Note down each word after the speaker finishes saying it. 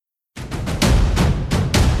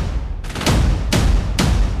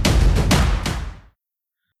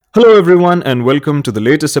Hello, everyone, and welcome to the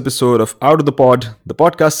latest episode of Out of the Pod, the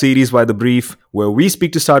podcast series by The Brief, where we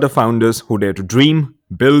speak to startup founders who dare to dream,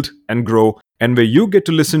 build, and grow, and where you get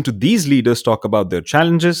to listen to these leaders talk about their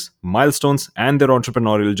challenges, milestones, and their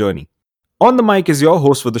entrepreneurial journey. On the mic is your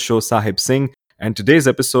host for the show, Sahib Singh, and today's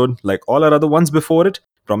episode, like all our other ones before it,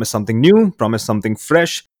 promise something new, promise something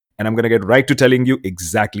fresh, and I'm going to get right to telling you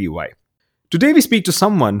exactly why. Today, we speak to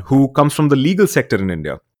someone who comes from the legal sector in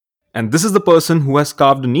India. And this is the person who has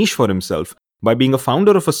carved a niche for himself by being a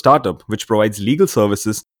founder of a startup which provides legal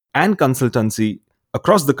services and consultancy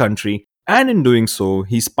across the country. And in doing so,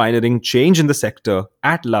 he's pioneering change in the sector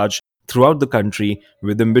at large throughout the country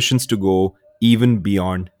with ambitions to go even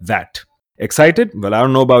beyond that. Excited? Well, I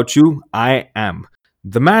don't know about you. I am.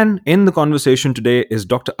 The man in the conversation today is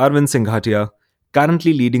Dr. Arvind Singhatiya,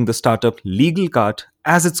 currently leading the startup LegalKart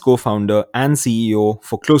as its co founder and CEO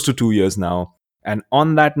for close to 2 years now. And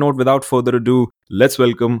on that note, without further ado, let's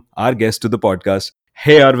welcome our guest to the podcast.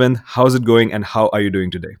 Hey, Arvind, how's it going and how are you doing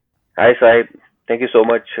today? Hi, Sai. Thank you so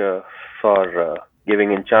much for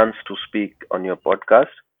giving a chance to speak on your podcast.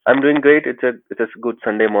 I'm doing great. It's a good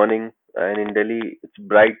Sunday morning, and in Delhi it's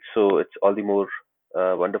bright, so it's all the more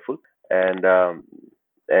wonderful. And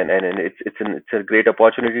and it's a great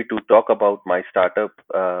opportunity to talk about my startup,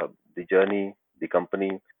 the journey, the company,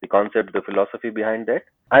 the concept, the philosophy behind that.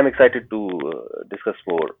 I'm excited to discuss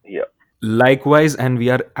more here. Likewise, and we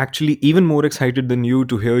are actually even more excited than you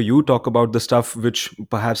to hear you talk about the stuff which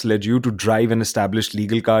perhaps led you to drive an established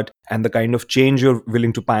legal card and the kind of change you're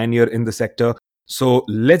willing to pioneer in the sector. So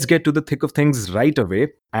let's get to the thick of things right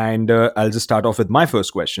away. And I'll just start off with my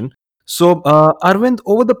first question. So, Arvind,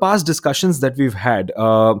 over the past discussions that we've had,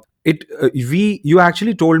 it we you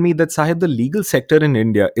actually told me that Sahib, the legal sector in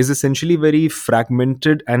India is essentially very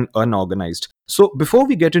fragmented and unorganized. So before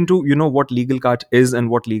we get into what legal cart is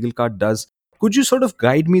and what legal cart does, could you sort of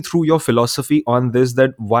guide me through your philosophy on this,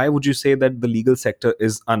 that why would you say that the legal sector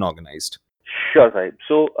is unorganized? Sure, Sai.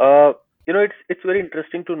 So, it's very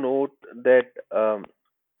interesting to note that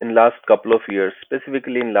in last couple of years,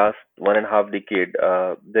 specifically in last 1.5 decade,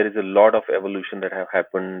 there is a lot of evolution that have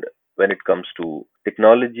happened when it comes to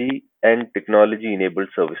technology and technology-enabled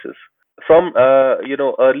services. From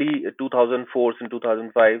early 2004s and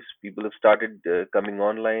 2005s, people have started coming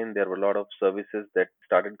online. There were a lot of services that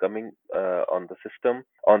started coming on the system,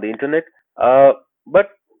 on the internet.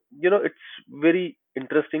 But it's very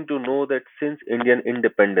interesting to know that since Indian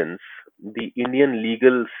independence, the Indian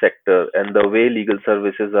legal sector and the way legal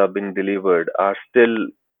services are being delivered are still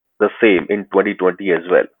the same in 2020 as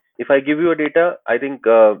well. If I give you a data, I think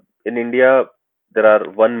in India there are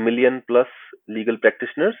 1 million plus legal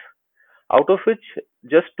practitioners, out of which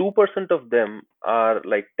just 2% of them are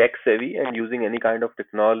like tech savvy and using any kind of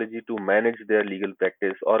technology to manage their legal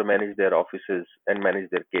practice or manage their offices and manage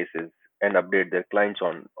their cases and update their clients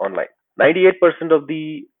on online. 98% of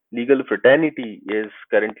the legal fraternity is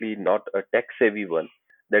currently not a tech savvy one.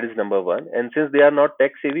 That is number one. And since they are not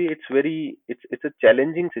tech savvy, it's a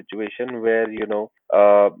challenging situation where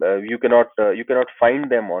you cannot find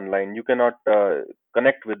them online. You cannot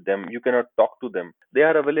connect with them. You cannot talk to them. They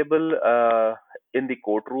are available in the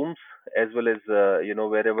courtrooms as well as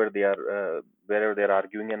wherever they're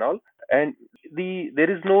arguing and all. And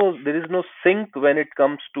there is no sync when it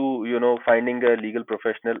comes to finding a legal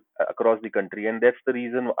professional across the country, and that's the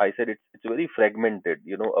reason I said it's very fragmented.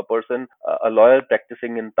 A person, a lawyer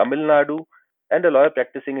practicing in Tamil Nadu and a lawyer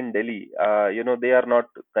practicing in Delhi, they are not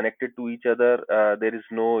connected to each other. There is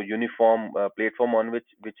no uniform platform on which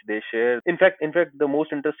they share. In fact, the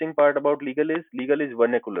most interesting part about legal is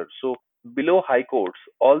vernacular. So below high courts,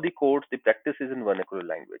 all the courts, the practice is in vernacular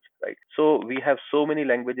language, right? So we have so many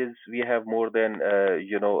languages. We have more than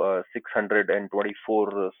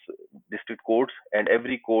 624 district courts, and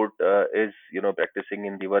every court is practicing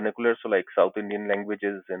in the vernacular. So like South Indian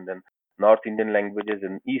languages, and then North Indian languages,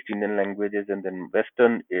 and East Indian languages, and then West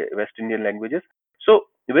Indian languages. So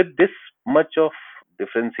with this much of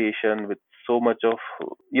differentiation, with so much of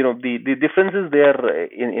the differences there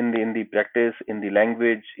in the practice, in the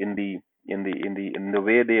language, in the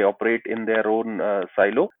way they operate in their own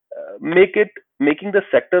silo, making the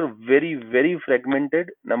sector very very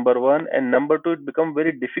fragmented, number one. And number two, it become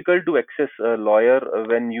very difficult to access a lawyer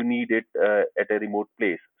when you need it at a remote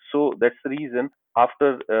place. So that's the reason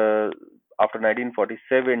after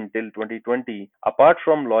 1947 till 2020, apart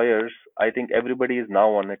from lawyers, I think everybody is now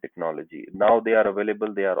on a technology. Now they are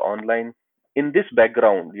available, they are online. In this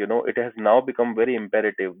background, it has now become very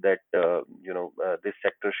imperative that this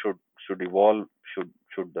sector should evolve,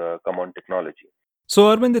 should come on technology. So,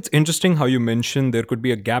 Arvind, it's interesting how you mentioned there could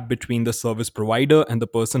be a gap between the service provider and the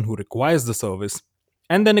person who requires the service.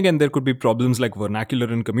 And then again, there could be problems like vernacular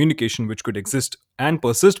and communication, which could exist and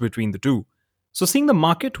persist between the two. So, seeing the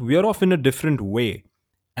market veer off in a different way.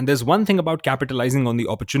 And there's one thing about capitalizing on the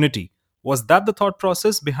opportunity. Was that the thought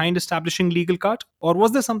process behind establishing LegalKart, or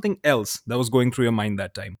was there something else that was going through your mind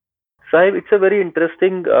that time? Saib, it's a very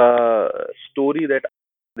interesting story that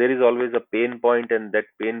there is always a pain point, and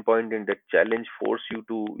that pain point and that challenge force you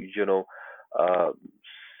to, uh,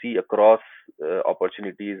 see across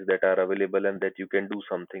opportunities that are available, and that you can do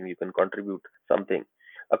something, you can contribute something.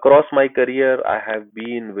 Across my career, I have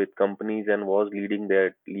been with companies and was leading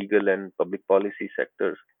their legal and public policy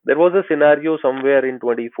sectors. There was a scenario somewhere in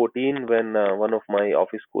 2014 when one of my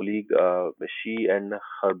office colleague, she and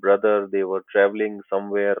her brother, they were traveling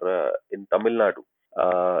somewhere in Tamil Nadu,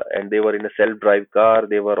 and they were in a self-drive car.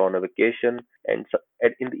 They were on a vacation, and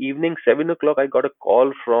in the evening, 7 o'clock, I got a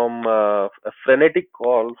call from a frenetic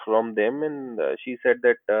call from them, and she said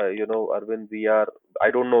that Arvind, we are. I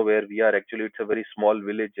don't know where we are actually. It's a very small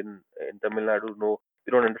village in Tamil Nadu. No,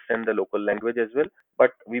 we don't understand the local language as well.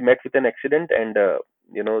 But we met with an accident, and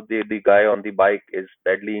the guy on the bike is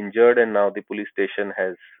badly injured, and now the police station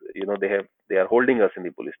has, they are holding us in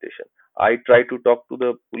the police station. I tried to talk to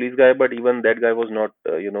the police guy, but even that guy was not,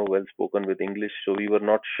 well spoken with English, so we were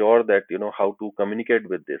not sure that, how to communicate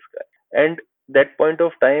with this guy. And that point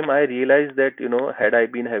of time, I realized that, had I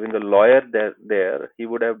been having a lawyer there, he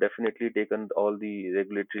would have definitely taken all the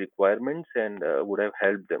regulatory requirements and would have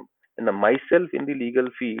helped them. And myself in the legal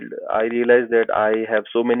field, I realized that I have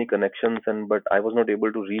so many connections, and but I was not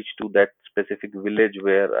able to reach to that specific village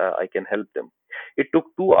where I can help them. It took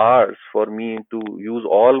 2 hours for me to use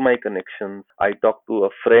all my connections. I talked to a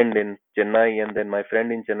friend in Chennai, and then my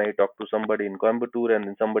friend in Chennai talked to somebody in Coimbatore, and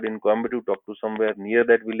then somebody in Coimbatore talked to somewhere near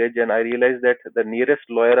that village. And I realized that the nearest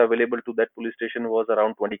lawyer available to that police station was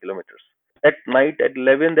around 20 kilometers. At night at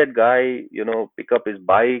 11, that guy, pick up his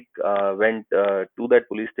bike, went to that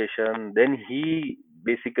police station. Then he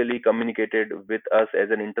basically communicated with us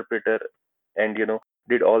as an interpreter, and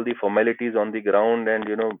did all the formalities on the ground. And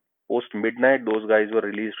post midnight, those guys were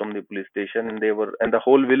released from the police station, and the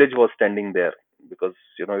whole village was standing there, because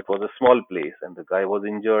it was a small place, and the guy was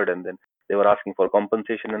injured, and then they were asking for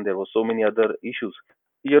compensation, and there were so many other issues.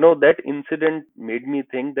 That incident made me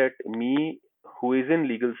think that me, who is in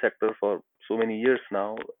legal sector for so many years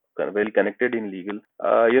now, well connected in legal,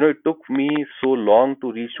 it took me so long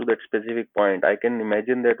to reach to that specific point. I can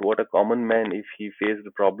imagine that what a common man, if he faced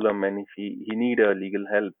a problem and if he need a legal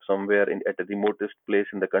help somewhere at a remotest place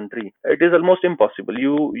in the country, it is almost impossible.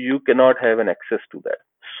 You cannot have an access to that.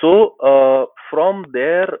 So from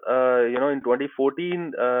there, in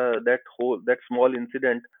 2014, that small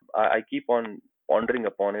incident, I keep on pondering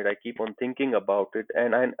upon it. I keep on thinking about it,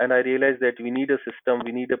 and I realize that we need a system,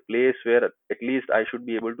 we need a place where at least I should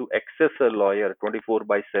be able to access a lawyer 24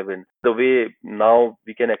 by 7, the way now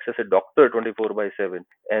we can access a doctor 24 by 7.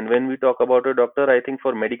 And when we talk about a doctor, I think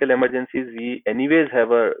for medical emergencies, we anyways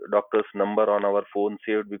have a doctor's number on our phone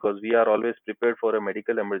saved, because we are always prepared for a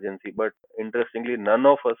medical emergency. But interestingly, none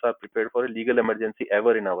of us are prepared for a legal emergency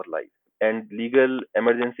ever in our life. And legal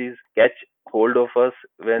emergencies catch hold of us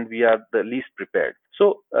when we are the least prepared.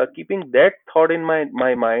 So, keeping that thought in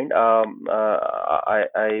my mind, I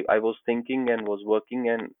was thinking and was working,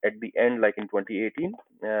 and at the end, like in 2018,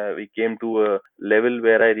 we came to a level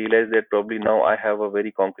where I realized that probably now I have a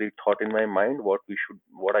very concrete thought in my mind, what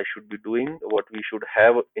I should be doing, what we should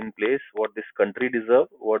have in place, what this country deserve,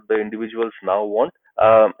 what the individuals now want.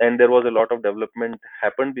 And there was a lot of development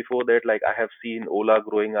happened before that. Like, I have seen Ola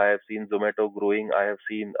growing, I have seen Zomato growing, I have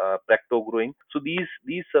seen Practo growing. So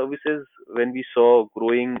these services, when we saw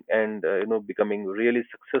growing and becoming really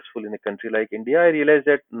successful in a country like India, I realized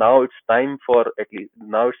that now it's time for, at least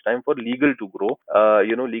now it's time for legal to grow.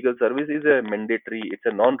 Legal service is a mandatory, it's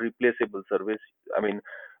a non-replaceable service. I mean,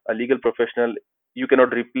 a legal professional, you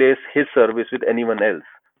cannot replace his service with anyone else.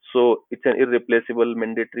 So it's an irreplaceable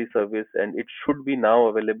mandatory service, and it should be now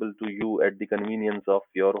available to you at the convenience of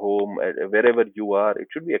your home, wherever you are. It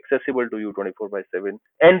should be accessible to you 24 by 7.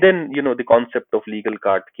 And then, the concept of legal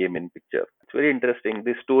cart came in picture. It's very interesting.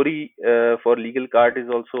 The story for legal cart is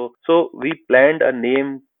also, so we planned a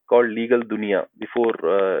name called Legal Dunia before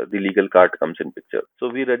the legal cart comes in picture. So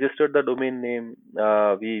we registered the domain name.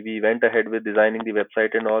 We went ahead with designing the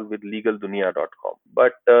website and all with legaldunia.com.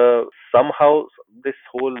 But somehow this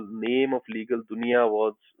whole name of Legal Dunia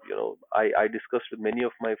was, I discussed with many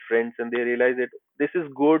of my friends, and they realized that this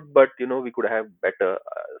is good, but we could have better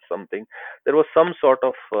something. There was some sort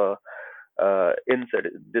of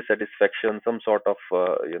dissatisfaction, some sort of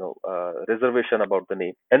reservation about the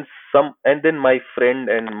name. And then my friend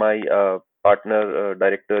and my partner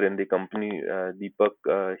director in the company,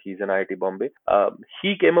 Deepak. He's an IIT Bombay.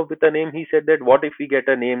 He came up with a name. He said that what if we get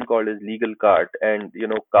a name called as LegalKart? And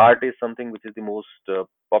cart is something which is the most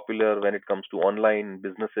popular when it comes to online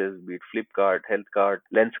businesses, be it Flipkart, Health Cart,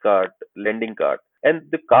 Lens Cart, Lending Cart. And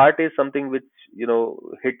the cart is something which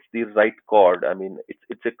hits the right chord. I mean,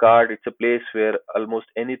 it's a cart. It's a place where almost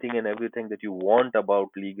anything and everything that you want about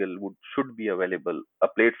legal would should be available. A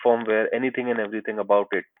platform where anything and everything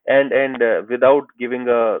about it. And without giving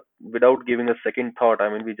a second thought, I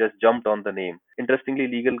mean, we just jumped on the name. Interestingly,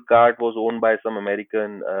 Legal Cart was owned by some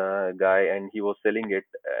American guy, and he was selling it.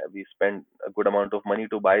 We spent a good amount of money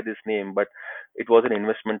to buy this name, but it was an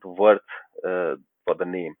investment worth for the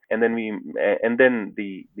name. And then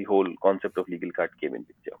the whole concept of Legal Cart came in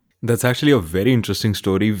picture. That's actually a very interesting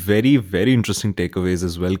story. Very, very interesting takeaways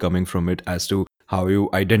as well coming from it as to how you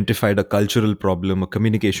identified a cultural problem, a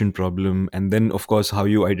communication problem, and then, of course, how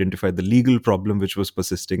you identified the legal problem which was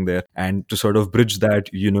persisting there. And to sort of bridge that,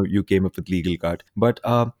 you came up with Legal Card. But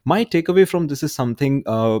my takeaway from this is something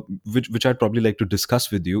which I'd probably like to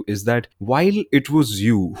discuss with you is that while it was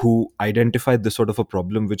you who identified this sort of a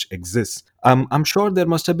problem which exists, I'm sure there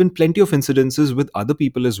must have been plenty of incidences with other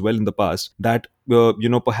people as well in the past that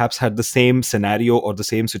perhaps had the same scenario or the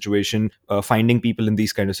same situation, finding people in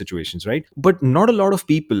these kind of situations, right? But not a lot of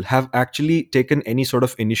people have actually taken any sort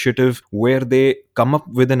of initiative where they come up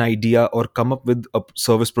with an idea or come up with a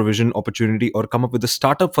service provision opportunity or come up with a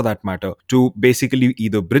startup for that matter to basically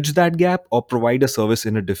either bridge that gap or provide a service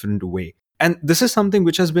in a different way. And this is something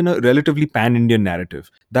which has been a relatively pan Indian narrative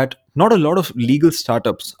that not a lot of legal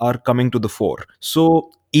startups are coming to the fore.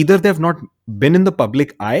 So either they've not been in the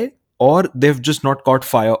public eye or they've just not caught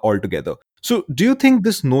fire altogether. So, do you think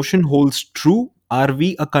this notion holds true? Are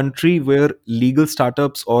we a country where legal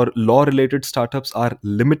startups or law related startups are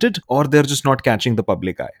limited or they're just not catching the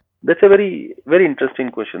public eye? That's a very, very interesting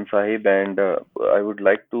question, Sahib, and I would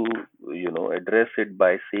like to, address it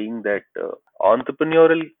by saying that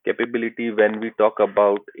entrepreneurial capability, when we talk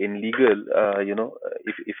about in legal,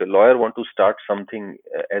 if a lawyer want to start something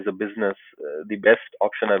as a business, the best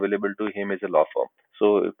option available to him is a law firm.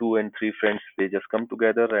 So two and three friends, they just come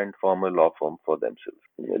together and form a law firm for themselves.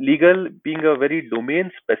 Legal being a very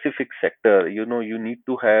domain specific sector, you need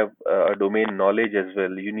to have a domain knowledge as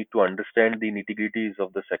well. You need to understand the nitty gritties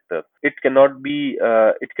of the sector. It cannot be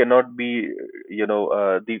the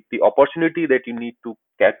opportunity that you need to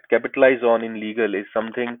capitalize on in legal is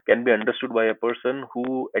something can be understood by a person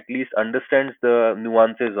who at least understands the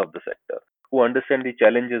nuances of the sector, who understand the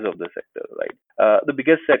challenges of the sector, right? The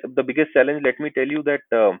biggest challenge, let me tell you that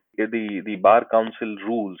the bar council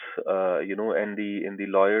rules, and the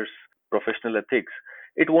lawyers professional ethics,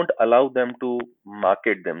 it won't allow them to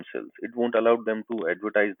market themselves. It won't allow them to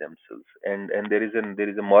advertise themselves. And there is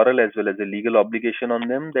a moral as well as a legal obligation on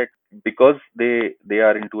them that because they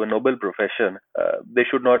are into a noble profession, they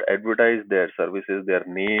should not advertise their services, their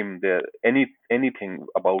name, their anything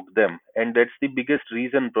about them. And that's the biggest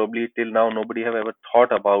reason probably till now nobody have ever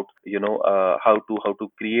thought about how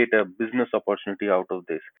to create a business opportunity out of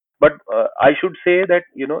this. But I should say that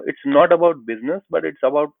it's not about business, but it's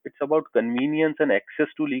about convenience, and access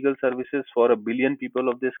to legal services for a billion people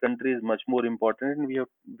of this country is much more important, and we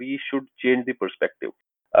should change the perspective.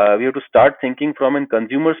 We have to start thinking from a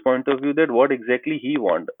consumer's point of view that what exactly he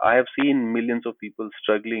want. I have seen millions of people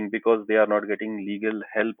struggling because they are not getting legal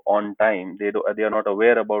help on time. They are not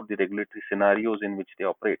aware about the regulatory scenarios in which they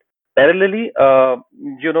operate. Parallelly,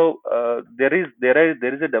 there is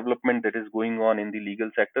a development that is going on in the legal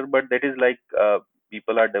sector, but that is like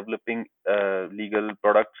people are developing legal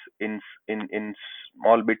products in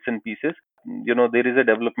small bits and pieces. There is a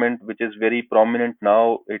development which is very prominent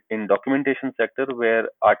now in documentation sector, where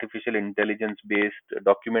artificial intelligence based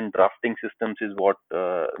document drafting systems is what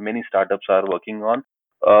many startups are working on.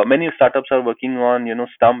 Many startups are working on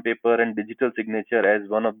stamp paper and digital signature as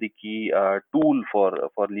one of the key tool for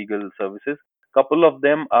legal services. Couple of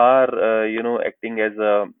them are acting as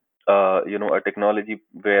a technology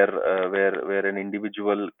where an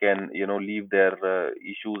individual can leave their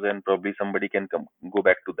issues, and probably somebody can come go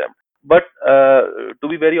back to them. But to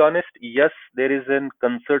be very honest, yes, there is a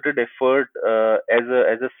concerted effort as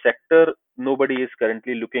a sector. Nobody is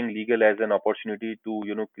currently looking legal as an opportunity to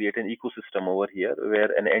create an ecosystem over here, where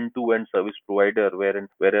an end-to-end service provider, where an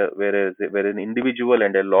individual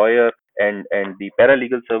and a lawyer and the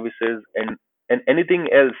paralegal services and anything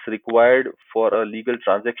else required for a legal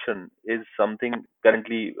transaction is something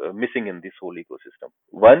currently missing in this whole ecosystem.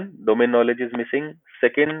 One, domain knowledge is missing.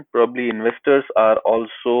 Second, probably investors are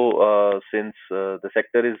also, since the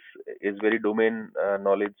sector is very domain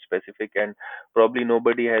knowledge specific, and probably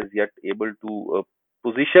nobody has yet able to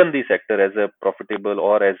position the sector as a profitable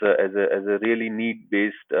or as a really need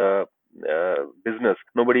based business.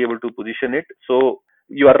 Nobody able to position it. So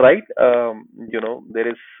you are right. There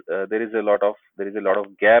is a lot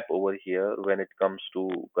of gap over here when it comes to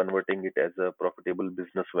converting it as a profitable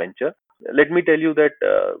business venture. Let me tell you that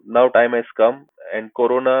now time has come, and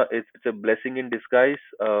Corona is it's a blessing in disguise.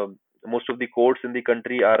 Most of the courts in the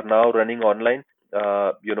country are now running online.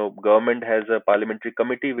 Government has a parliamentary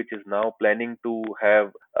committee which is now planning to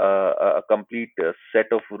have a complete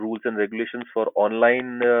set of rules and regulations for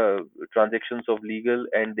online transactions of legal,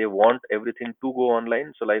 and they want everything to go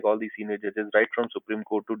online. So, like all the senior judges, right from Supreme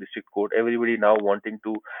Court to District Court, everybody now wanting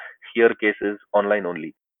to hear cases online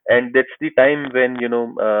only. And that's the time when,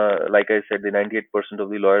 like I said, the 98% of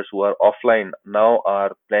the lawyers who are offline now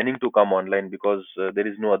are planning to come online because there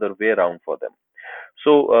is no other way around for them.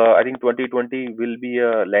 So I think 2020 will be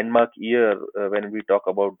a landmark year when we talk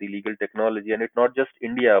about the legal technology, and it's not just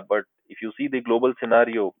India, but if you see the global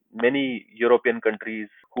scenario, many European countries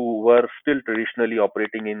who were still traditionally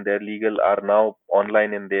operating in their legal are now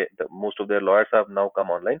online, and most of their lawyers have now come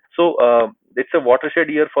online. So it's a watershed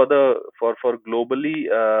year for globally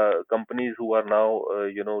companies who are now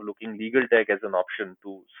looking legal tech as an option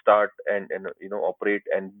to start and operate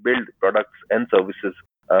and build products and services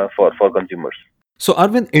for consumers. So,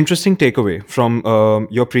 Arvind, interesting takeaway from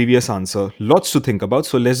your previous answer. Lots to think about.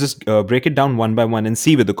 So, let's just break it down one by one and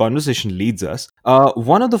see where the conversation leads us.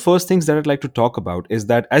 One of the first things that I'd like to talk about is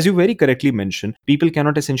that, as you very correctly mentioned, people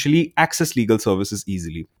cannot essentially access legal services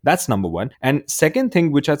easily. That's number one. And second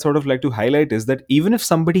thing, which I'd sort of like to highlight, is that even if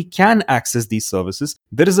somebody can access these services,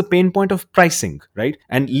 there is a pain point of pricing, right?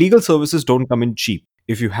 And legal services don't come in cheap.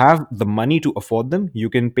 If you have the money to afford them, you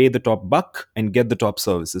can pay the top buck and get the top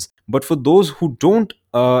services. But for those who don't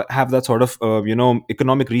have that sort of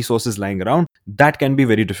economic resources lying around, that can be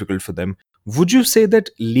very difficult for them. Would you say that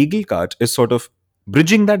LegalKart is sort of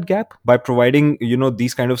bridging that gap by providing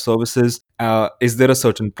these kind of services? Is there a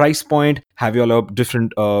certain price point? Have you all a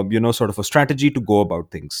different sort of a strategy to go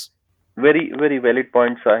about things? Very, very valid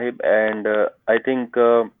point, Sahib. And I think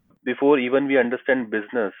before even we understand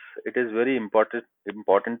business, it is very important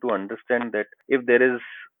to understand that if there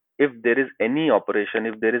is any operation,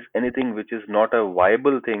 if there is anything which is not a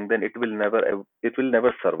viable thing, then it will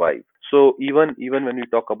never survive. So even when we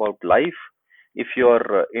talk about life, if your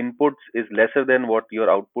inputs is lesser than what your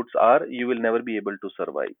outputs are, you will never be able to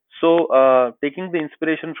survive. So taking the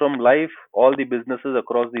inspiration from life, all the businesses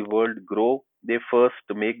across the world grow. They first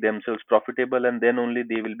make themselves profitable, and then only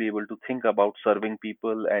they will be able to think about serving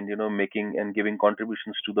people and making and giving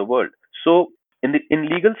contributions to the world. So in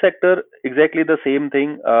legal sector, exactly the same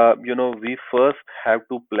thing. We first have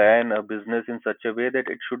to plan a business in such a way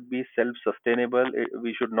that it should be self sustainable.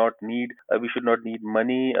 We should not need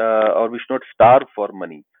money, or we should not starve for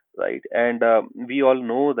money, right? And we all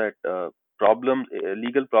know that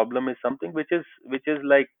legal problem is something which is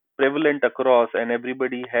like prevalent across, and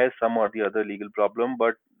everybody has some or the other legal problem.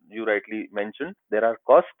 But you rightly mentioned there are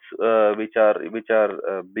costs which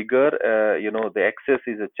are bigger. The access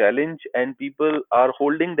is a challenge, and people are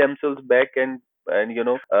holding themselves back and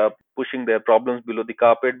pushing their problems below the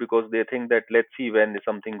carpet because they think that let's see, when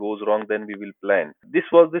something goes wrong, then we will plan. This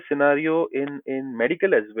was the scenario in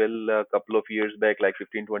medical as well a couple of years back, like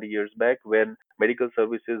 15-20 years back, when medical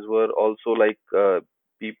services were also like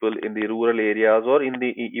people in the rural areas, or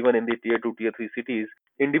even in the tier 2 tier 3 cities.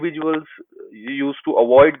 Individuals used to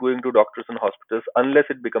avoid going to doctors and hospitals unless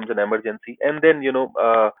it becomes an emergency, and then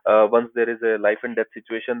once there is a life and death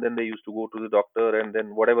situation, then they used to go to the doctor, and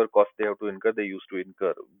then whatever cost they have to incur, they used to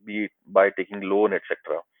incur, be it by taking loan,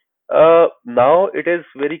 etc. Now it is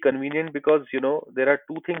very convenient because there are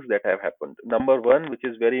two things that have happened. Number one, which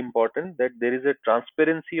is very important, that there is a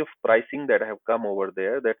transparency of pricing that have come over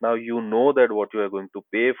there. That now you know that what you are going to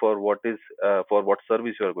pay for what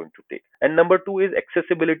service you are going to take. And number two is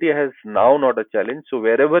accessibility has now not a challenge. So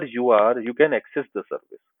wherever you are, you can access the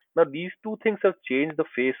service. Now these two things have changed the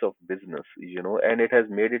face of business, and it has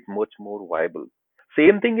made it much more viable.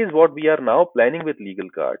 Same thing is what we are now planning with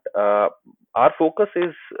LegalKart. Our focus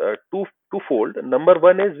is twofold. Number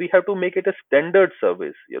one is we have to make it a standard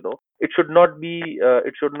service. It should not be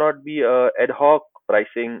ad hoc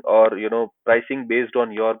pricing, or pricing based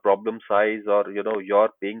on your problem size, or your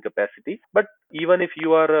paying capacity. But even if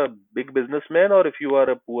you are a big businessman, or if you are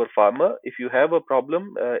a poor farmer, if you have a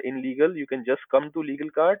problem in legal, you can just come to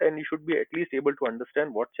LegalKart, and you should be at least able to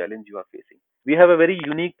understand what challenge you are facing. We have a very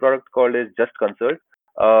unique product called as Just Consult.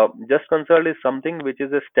 Just Consult is something which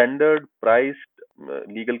is a standard priced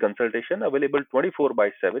legal consultation available 24 by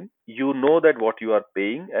 7. You know that what you are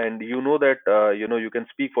paying, and you know that you can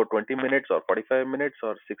speak for 20 minutes or 45 minutes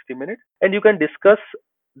or 60 minutes, and you can discuss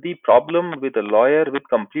the problem with a lawyer with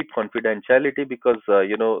complete confidentiality, because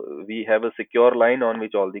we have a secure line on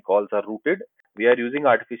which all the calls are routed. We are using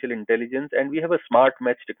artificial intelligence, and we have a smart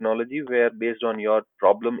match technology where, based on your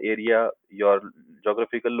problem area, your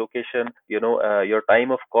geographical location, your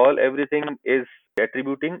time of call, everything is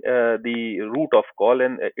attributing the route of call,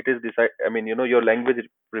 and it is decide I mean your language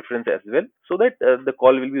preference as well, so that the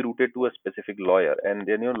call will be routed to a specific lawyer, and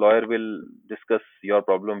then your lawyer will discuss your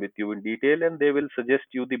problem with you in detail, and they will suggest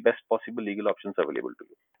you the best possible legal options available to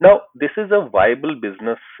you. Now, this is a viable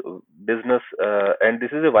business, and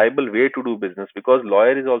this is a viable way to do business, because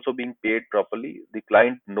lawyer is also being paid properly. The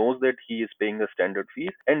client knows that he is paying a standard fee,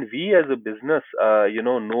 and we as a business,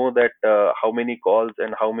 know that how many calls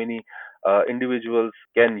and how many individuals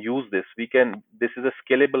can use this. This is a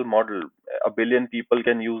scalable model. A billion people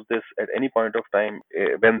can use this at any point of time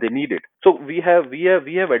when they need it. So we have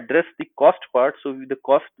addressed the cost part. So the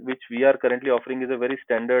cost which we are currently offering is a very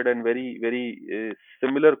standard and very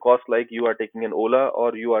similar cost, like you are taking an Ola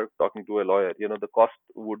or you are talking to a lawyer. The cost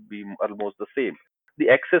would be almost the same. The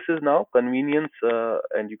access is now convenience,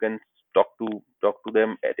 and you can talk to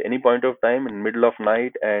them at any point of time, in middle of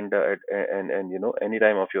night, and any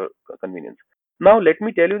time of your convenience. Now let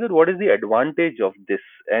me tell you that what is the advantage of this,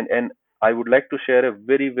 and I would like to share a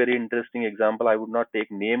very interesting example. I would not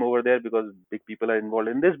take name over there because big people are involved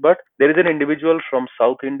in this, but there is an individual from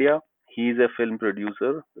South India. He is a film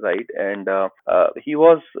producer, right? And he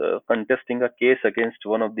was contesting a case against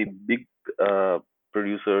one of the big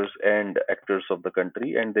producers and actors of the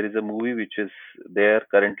country, and there is a movie which is there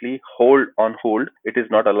currently hold. It is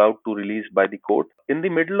not allowed to release by the court. In the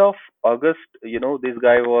middle of August, this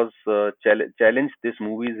guy was challenged this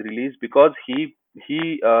movie's release, because he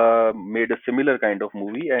made a similar kind of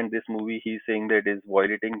movie, and this movie he's saying that is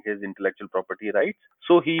violating his intellectual property rights.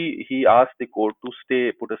 So he asked the court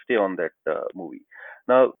to put a stay on that movie.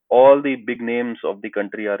 Now all the big names of the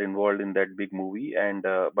country are involved in that big movie, and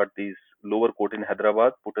but this lower court in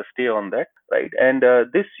Hyderabad put a stay on that, right? And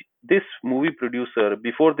this movie producer,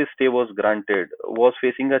 before this stay was granted, was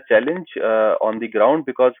facing a challenge on the ground,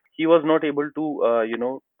 because he was not able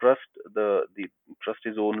to trust the trust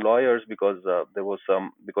his own lawyers, because there was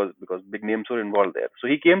some because big names were involved there. So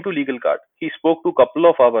he came to LegalKart. He spoke to couple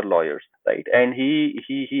of our lawyers, right? And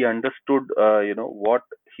he understood what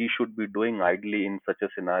he should be doing ideally in such a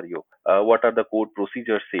scenario. What are the court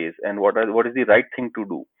procedures says, and what is the right thing to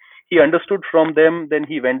do. He understood from them. Then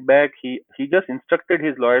he went back. He just instructed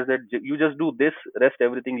his lawyers that you just do this, rest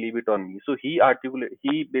everything, leave it on me. So he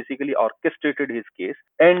basically orchestrated his case.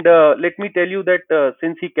 And let me tell you that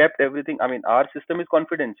since he kept everything, I mean, our system is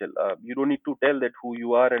confidential. You don't need to tell that who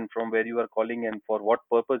you are and from where you are calling and for what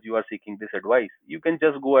purpose you are seeking this advice. You can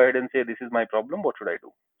just go ahead and say, this is my problem, what should I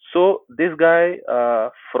do? So this guy,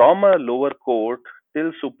 from a lower court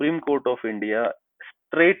till Supreme Court of India,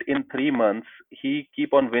 straight in 3 months, he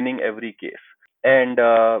keep on winning every case. And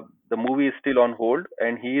the movie is still on hold,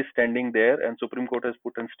 and he is standing there, and Supreme Court has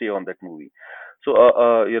put a stay on that movie.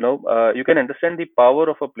 So you can understand the power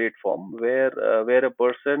of a platform where a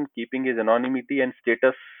person keeping his anonymity and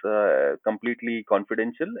status completely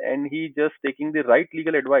confidential, and he just taking the right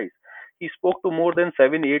legal advice. He spoke to more than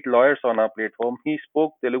 7 8 lawyers on our platform. He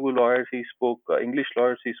spoke Telugu lawyers, he spoke English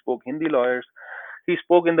lawyers, he spoke Hindi lawyers. He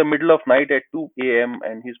spoke in the middle of night at 2 a.m.,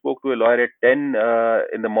 and he spoke to a lawyer at 10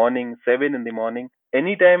 in the morning, 7 in the morning.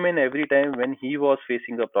 Anytime and every time when he was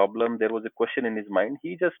facing a problem, there was a question in his mind,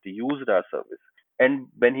 he just used our service. And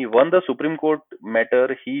when he won the Supreme Court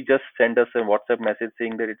matter, he just sent us a WhatsApp message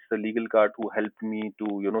saying that it's the LegalKart who helped me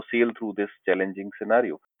to, sail through this challenging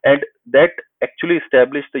scenario. And that actually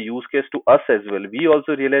established the use case to us as well. We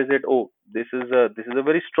also realized that, oh, this is a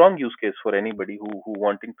very strong use case for anybody who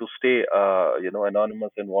wanting to stay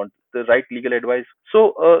anonymous and want the right legal advice.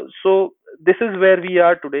 So this is where we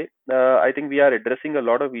are today. I think we are addressing a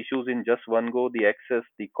lot of issues in just one go: the access,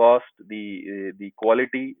 the cost, the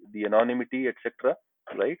quality, the anonymity, etc.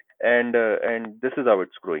 Right? And this is how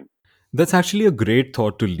it's growing. That's actually a great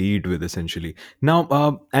thought to lead with, essentially.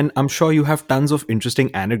 Now, and I'm sure you have tons of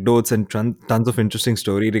interesting anecdotes and tons of interesting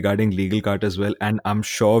story regarding Legal Cart as well. And I'm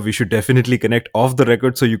sure we should definitely connect off the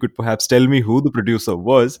record so you could perhaps tell me who the producer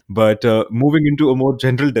was. But moving into a more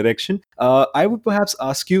general direction, I would perhaps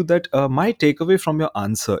ask you that my takeaway from your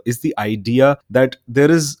answer is the idea that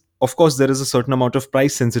there is. Of course, there is a certain amount of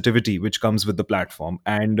price sensitivity which comes with the platform.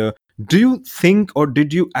 And do you think, or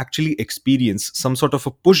did you actually experience some sort of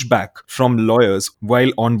a pushback from lawyers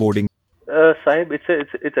while onboarding? Sahib,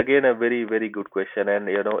 it's again a very good question, and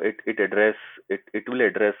it will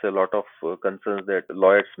address a lot of concerns that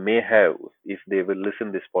lawyers may have if they will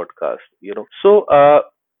listen this podcast. So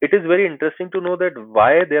it is very interesting to know that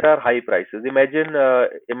why there are high prices. Imagine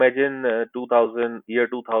 2000 year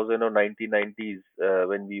 2000 or 1990s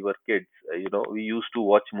when we were kids. We used to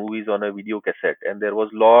watch movies on a video cassette, and there was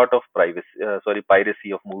lot of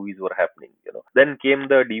piracy of movies were happening. Then came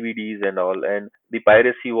the DVDs and all, and the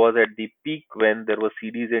piracy was at the peak when there were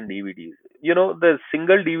CDs and DVDs. The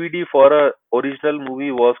single DVD for a original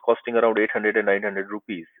movie was costing around 800 and 900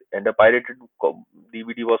 rupees, and a pirated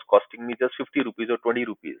DVD was costing me just 50 rupees or 20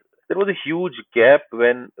 rupees. There was a huge gap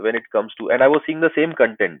when it comes to, and I was seeing the same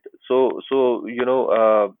content. So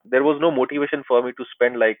there was no motivation for me to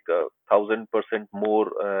spend like 1,000% more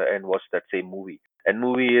and watch that same movie. And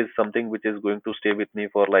movie is something which is going to stay with me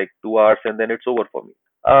for like 2 hours and then it's over for me.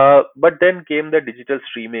 But then came the digital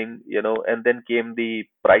streaming, and then came the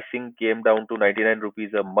pricing came down to 99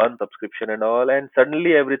 rupees a month subscription and all, and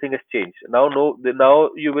suddenly everything has changed. Now, no,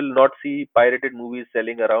 now you will not see pirated movies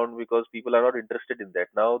selling around because people are not interested in that.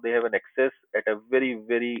 Now they have an access at a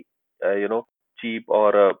very, cheap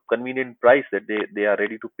or a convenient price that they are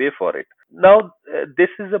ready to pay for it. Now, this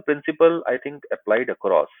is a principle I think applied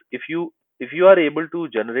across. If you are able to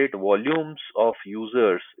generate volumes of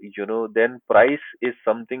users, then price is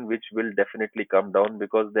something which will definitely come down,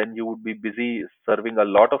 because then you would be busy serving a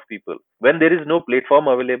lot of people. When there is no platform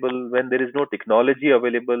available, when there is no technology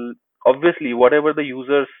available, obviously whatever the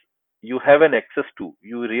users you have an access to,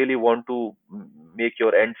 you really want to make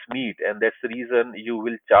your ends meet, and that's the reason you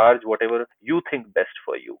will charge whatever you think best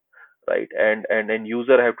for you, right? And then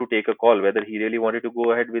user have to take a call whether he really wanted to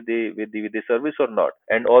go ahead with the service or not.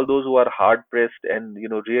 And all those who are hard pressed and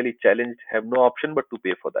really challenged have no option but to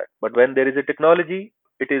pay for that. But when there is a technology,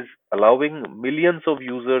 it is allowing millions of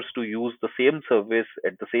users to use the same service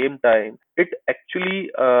at the same time. It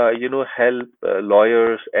actually help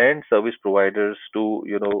lawyers and service providers to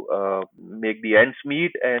make the ends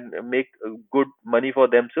meet and make good money for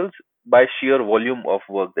themselves by sheer volume of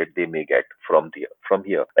work that they may get from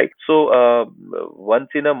here, right? So once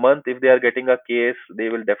in a month, if they are getting a case, they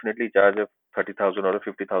will definitely charge a 30,000 or a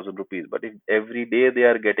 50,000 rupees. But if every day they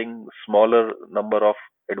are getting smaller number of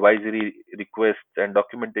advisory requests and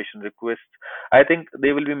documentation requests, I think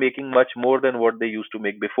they will be making much more than what they used to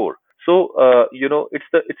make before. So it's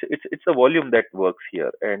the volume that works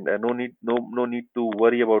here, and no need to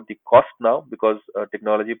worry about the cost now, because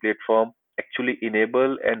technology platform actually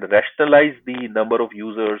enable and rationalize the number of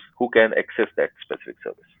users who can access that specific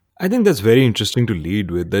service. I think that's very interesting to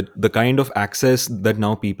lead with, that the kind of access that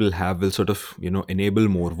now people have will sort of, enable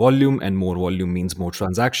more volume, and more volume means more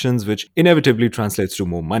transactions, which inevitably translates to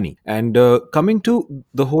more money. And coming to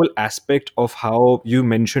the whole aspect of how you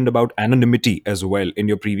mentioned about anonymity as well in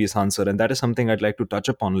your previous answer, and that is something I'd like to touch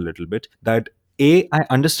upon a little bit, that I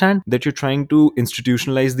understand that you're trying to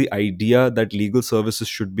institutionalize the idea that legal services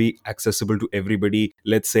should be accessible to everybody,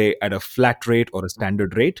 let's say at a flat rate or a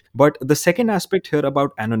standard rate. But the second aspect here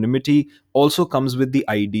about anonymity also comes with the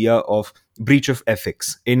idea of breach of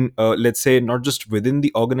ethics in, let's say, not just within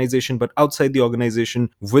the organization, but outside the organization,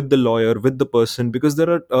 with the lawyer, with the person, because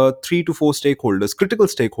there are 3 to 4 stakeholders, critical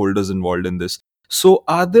stakeholders involved in this. So,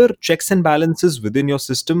 are there checks and balances within your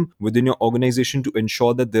system, within your organization, to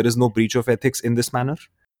ensure that there is no breach of ethics in this manner?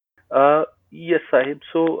 Yes, Sahib.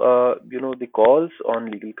 So, the calls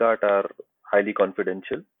on LegalKart are highly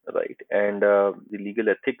confidential, right? And the legal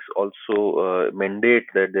ethics also mandate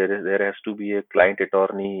that there has to be a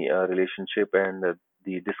client-attorney relationship, and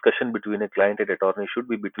the discussion between a client and attorney should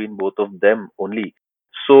be between both of them only.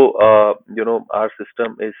 So, our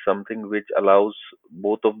system is something which allows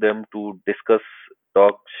both of them to discuss,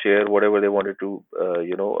 talk, share whatever they wanted to,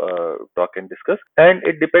 talk and discuss. And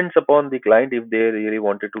it depends upon the client if they really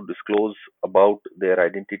wanted to disclose about their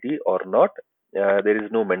identity or not. There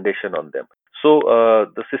is no mandation on them. So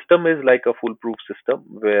the system is like a foolproof system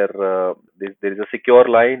where there is a secure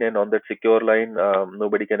line, and on that secure line,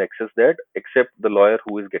 nobody can access that except the lawyer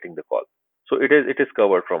who is getting the call. So it is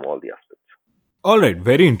covered from all the aspects. All right,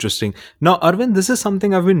 very interesting. Now, Arvind, this is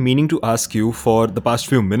something I've been meaning to ask you for the past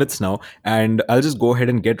few minutes now, and I'll just go ahead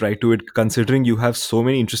and get right to it, considering you have so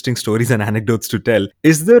many interesting stories and anecdotes to tell.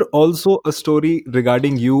 Is there also a story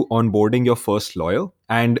regarding you onboarding your first lawyer?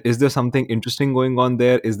 And is there something interesting going on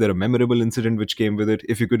there? Is there a memorable incident which came with it?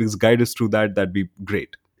 If you could just guide us through that, that'd be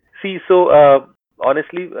great. See, so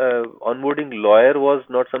honestly, onboarding lawyer was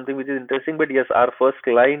not something which is interesting, but yes, our first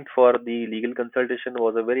client for the legal consultation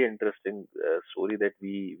was a very interesting story that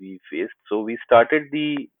we faced. So we started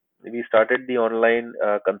the online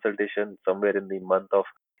consultation somewhere in the month of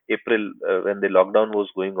April when the lockdown was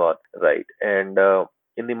going on, right? And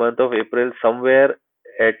in the month of April, somewhere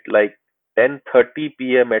at like 10:30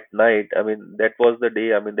 p.m. at night. I mean, that was the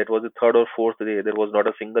day. I mean, that was the third or fourth day. There was not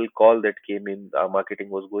a single call that came in. Our marketing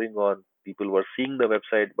was going on. People were seeing the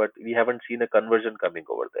website, but we haven't seen a conversion coming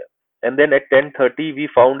over there. And then at 10:30, we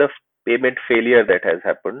found a payment failure that has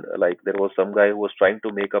happened. Like there was some guy who was trying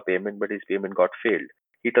to make a payment, but his payment got failed.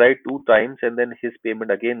 He tried two times, and then his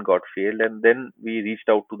payment again got failed. And then we reached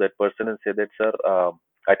out to that person and said that, sir,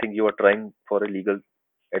 I think you are trying for a legal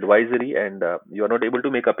advisory, and you are not able to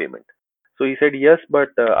make a payment. So he said, yes, but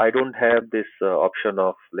I don't have this option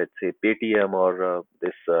of, let's say, Paytm or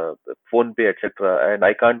this phone pay, etc. And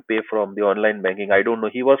I can't pay from the online banking. I don't know.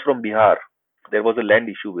 He was from Bihar. There was a land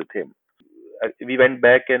issue with him. We went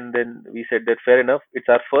back and then we said that fair enough. It's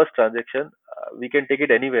our first transaction. We can take it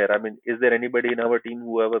anywhere. I mean, is there anybody in our team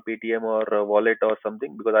who have a Paytm or a wallet or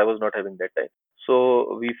something? Because I was not having that time.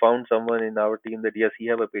 So we found someone in our team that yes, he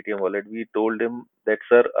have a Paytm wallet. We told him that,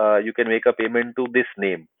 sir, you can make a payment to this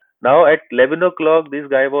name. Now at 11 o'clock, this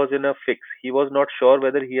guy was in a fix. He was not sure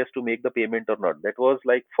whether he has to make the payment or not. That was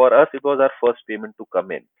like, for us, it was our first payment to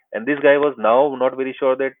come in. And this guy was now not very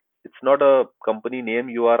sure that it's not a company name.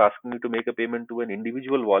 You are asking me to make a payment to an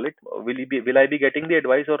individual wallet. Will I be getting the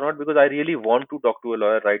advice or not? Because I really want to talk to a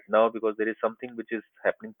lawyer right now because there is something which is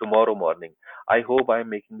happening tomorrow morning. I hope I am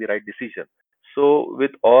making the right decision. So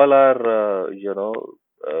with all our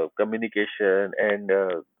communication and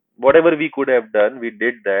whatever we could have done, we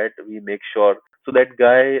did that. We make sure. So that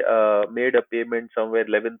guy made a payment somewhere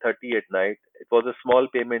 11:30 at night. It was a small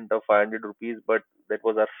payment of 500 rupees, but that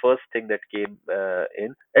was our first thing that came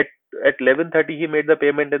in. At 11:30 he made the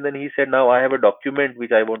payment, and then he said, now I have a document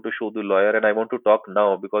which I want to show the lawyer, and I want to talk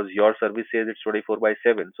now because your service says it's 24 by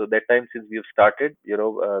 7. So that time, since we have started,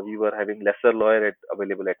 we were having lesser lawyer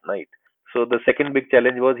available at night. So the second big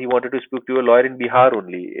challenge was he wanted to speak to a lawyer in Bihar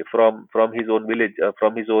only, from his own village,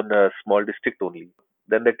 from his own small district only.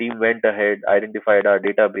 Then the team went ahead, identified our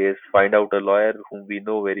database, find out a lawyer whom we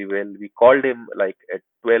know very well. We called him like at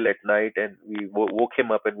 12 at night, and we woke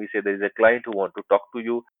him up and we said, there is a client who want to talk to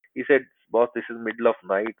you. He said, boss, this is middle of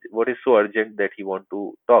night. What is so urgent that he want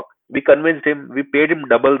to talk? We convinced him. We paid him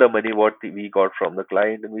double the money what we got from the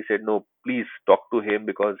client, and we said, no, please talk to him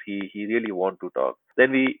because he really want to talk.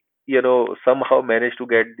 Then we somehow managed to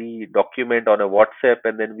get the document on a WhatsApp,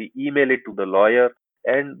 and then we email it to the lawyer,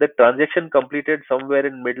 and the transaction completed somewhere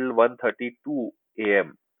in middle 1:32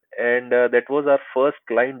 a.m. And that was our first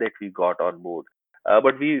client that we got on board.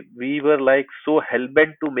 But we were like so hell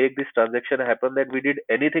bent to make this transaction happen that we did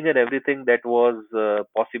anything and everything that was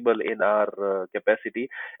possible in our capacity.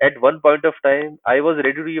 At one point of time, I was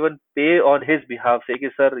ready to even pay on his behalf, saying,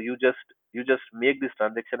 "Sir, you just make this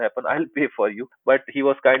transaction happen. I'll pay for you." But he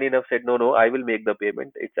was kind enough, said, "No, no, I will make the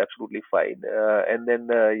payment. It's absolutely fine." And then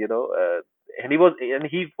and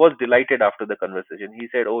he was delighted after the conversation. He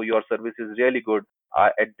said, "Oh, your service is really good.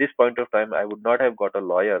 At this point of time, I would not have got a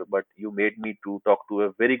lawyer, but you made me to talk to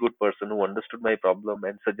a very good person who understood my problem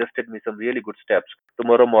and suggested me some really good steps.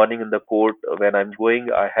 Tomorrow morning in the court, when I'm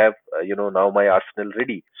going, I have, now my arsenal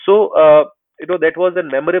ready." So, that was a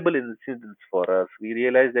memorable incident for us. We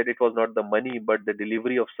realized that it was not the money, but the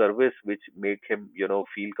delivery of service which made him,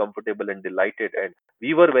 feel comfortable and delighted. And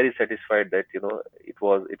we were very satisfied that, it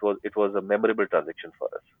was a memorable transaction for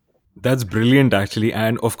us. That's brilliant, actually.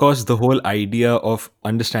 And of course, the whole idea of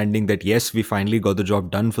understanding that, yes, we finally got the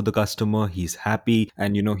job done for the customer, he's happy,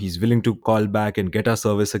 and, he's willing to call back and get our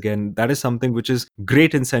service again. That is something which is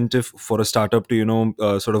great incentive for a startup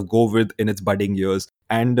to, sort of go with in its budding years.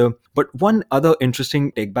 And but one other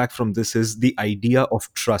interesting take back from this is the idea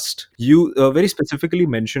of trust. You very specifically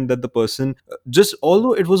mentioned that the person, just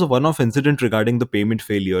although it was a one-off incident regarding the payment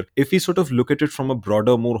failure, if we sort of look at it from a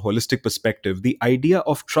broader, more holistic perspective, the idea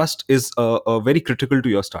of trust is very critical to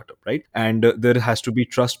your startup, right? And there has to to be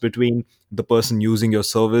trust between the person using your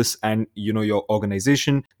service and your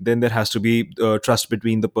organization. Then there has to be trust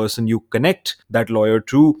between the person you connect that lawyer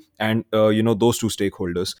to and those two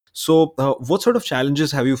stakeholders. So what sort of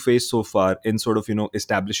challenges have you faced so far in sort of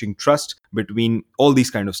establishing trust between all these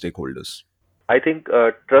kind of stakeholders? I think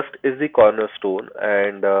trust is the cornerstone,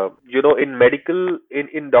 and in medical,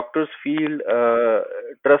 in doctors' field,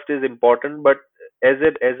 trust is important. But as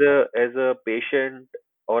a patient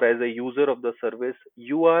or as a user of the service,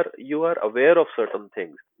 you are aware of certain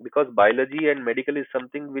things, because biology and medical is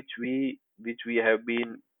something which we have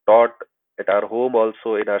been taught at our home,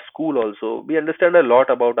 also in our school. Also, we understand a lot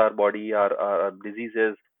about our body, our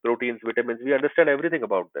diseases, proteins, vitamins. We understand everything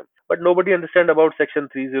about them, but nobody understand about section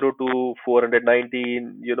 302,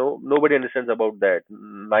 419. Nobody understands about that.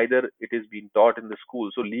 Neither it is being taught in the school.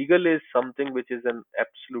 So legal is something which is an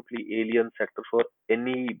absolutely alien sector for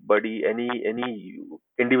anybody, any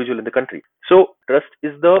individual in the country. So trust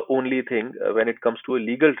is the only thing when it comes to a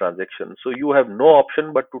legal transaction. So you have no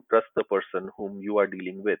option but to trust the person whom you are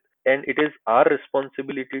dealing with, and it is our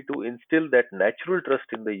responsibility to instill that natural trust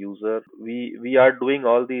in the user. We are doing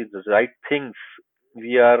all these right things.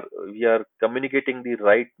 We are communicating the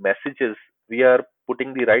right messages. We are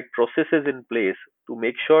putting the right processes in place to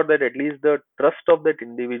make sure that at least the trust of that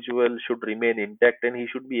individual should remain intact, and he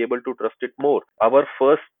should be able to trust it more. Our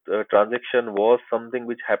first transaction was something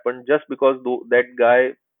which happened just because that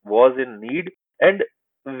guy was in need, and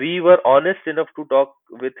we were honest enough to talk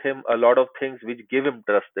with him a lot of things which give him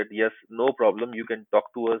trust, that yes, no problem, you can talk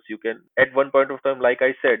to us. You can, at one point of time, like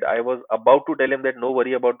I said, I was about to tell him that no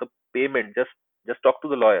worry about the payment, just talk to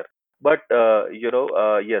the lawyer. But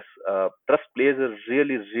yes, trust plays a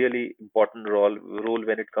really, really important role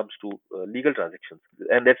when it comes to legal transactions,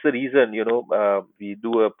 and that's the reason we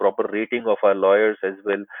do a proper rating of our lawyers as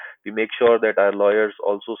well. We make sure that our lawyers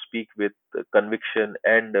also speak with conviction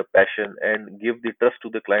and passion, and give the trust to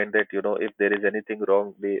the client that if there is anything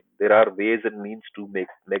wrong, there are ways and means to make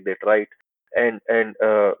that right. And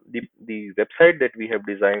the website that we have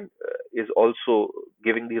designed is also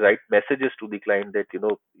giving the right messages to the client, that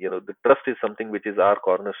the trust is something which is our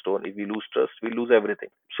cornerstone. If we lose trust, we lose everything.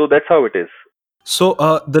 So that's how it is. So,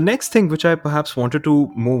 the next thing which I perhaps wanted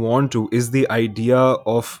to move on to is the idea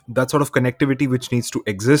of that sort of connectivity which needs to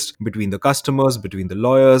exist between the customers, between the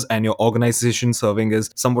lawyers, and your organization serving as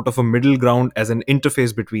somewhat of a middle ground as an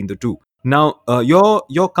interface between the two. Now,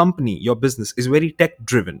 your company, your business is very tech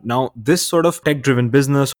driven. Now, this sort of tech driven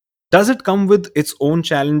business, does it come with its own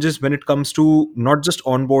challenges when it comes to not just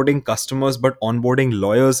onboarding customers but onboarding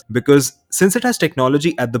lawyers? Because since it has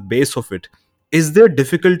technology at the base of it, is there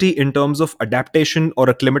difficulty in terms of adaptation or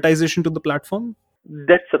acclimatization to the platform?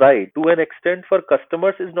 That's right. To an extent, for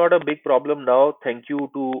customers is not a big problem now. Thank you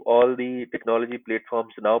to all the technology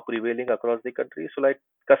platforms now prevailing across the country. So like,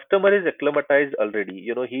 customer is acclimatized already.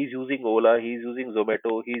 He's using Ola, he's using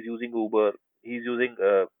Zomato, he's using Uber, he's using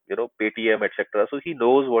Paytm, etc. So he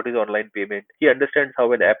knows what is online payment. He understands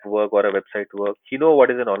how an app work or a website works. He know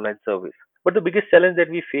what is an online service. But the biggest challenge that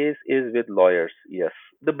we face is with lawyers. Yes,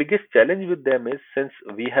 the biggest challenge with them is, since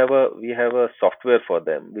we have a software for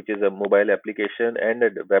them, which is a mobile application and a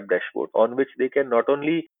web dashboard, on which they can not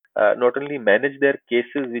only manage their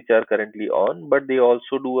cases which are currently on, but they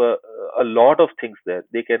also do a lot of things there.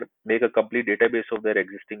 They can make a complete database of their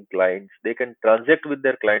existing clients. They can transact with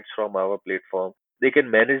their clients from our platform. They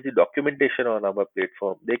can manage the documentation on our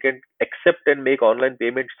platform. They can accept and make online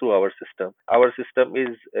payments through our system. Our system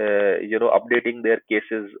is updating their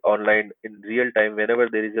cases online in real time. Whenever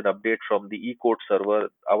there is an update from the e-court server,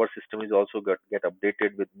 our system is also get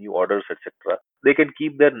updated with new orders, etc. They can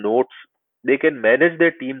keep their notes. They can manage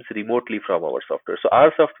their teams remotely from our software. So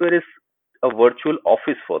our software is a virtual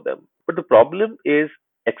office for them. But the problem is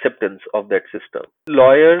acceptance of that system.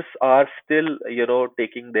 Lawyers are still,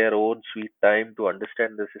 taking their own sweet time to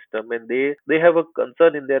understand the system, and they have a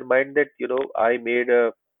concern in their mind that, I made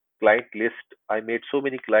a client list. I made so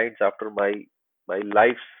many clients after my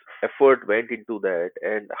life's effort went into that,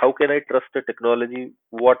 and how can I trust the technology?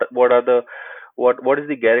 What is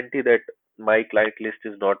the guarantee that my client list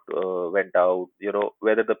is not went out?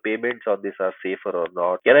 Whether the payments on this are safer or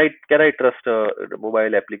not? Can I trust a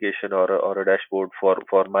mobile application or a dashboard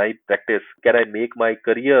for my practice? Can I make my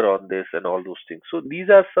career on this, and all those things? So these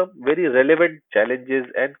are some very relevant challenges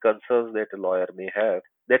and concerns that a lawyer may have.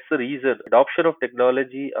 That's the reason adoption of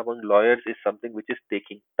technology among lawyers is something which is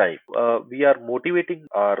taking time. We are motivating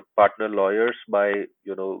our partner lawyers by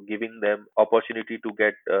giving them opportunity to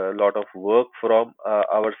get a lot of work from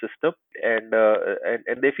our system, and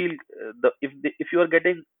they feel, if you are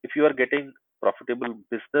getting profitable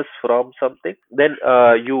business from something, then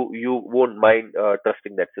you won't mind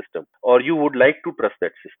trusting that system, or you would like to trust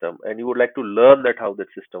that system, and you would like to learn that how that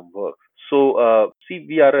system works. So see,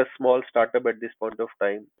 we are a small startup at this point of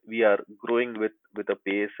time. We are growing with a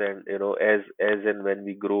pace, and as and when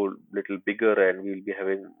we grow little bigger and we'll be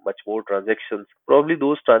having much more transactions, probably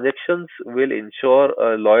those transactions will ensure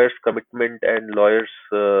a lawyer's commitment and lawyers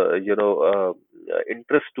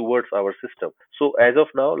interest towards our system. So as of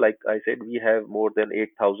now, like I said, we have more than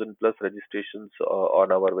 8,000 plus registrations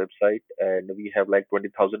on our website, and we have like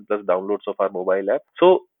 20,000 plus downloads of our mobile app.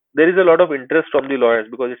 So there is a lot of interest from the lawyers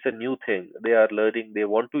because it's a new thing. They are learning, they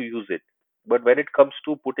want to use it. But when it comes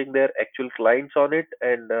to putting their actual clients on it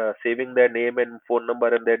and saving their name and phone number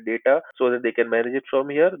and their data so that they can manage it from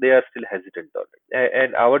here, they are still hesitant on it.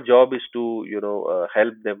 And our job is to,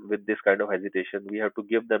 help them with this kind of hesitation. We have to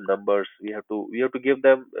give them numbers. We have to give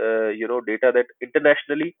them, data that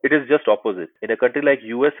internationally it is just opposite. In a country like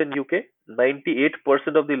US and UK,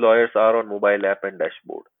 98% of the lawyers are on mobile app and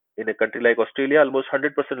dashboard. In a country like Australia, almost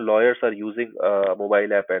 100% lawyers are using a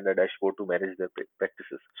mobile app and a dashboard to manage their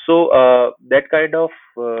practices. So that kind of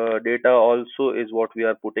data also is what we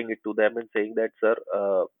are putting it to them and saying that, sir,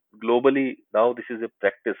 globally now this is a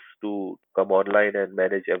practice to come online and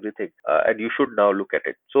manage everything, and you should now look at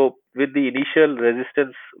it. So with the initial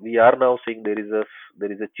resistance, we are now seeing there is a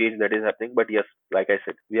change that is happening. But yes, like I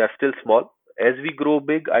said, we are still small. As we grow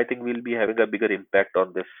big, I think we'll be having a bigger impact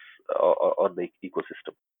on this on the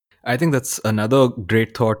ecosystem. I think that's another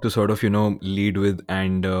great thought to sort of lead with.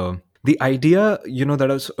 And the idea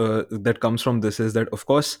that comes from this is that, of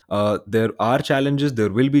course, there are challenges,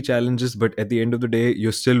 there will be challenges, but at the end of the day,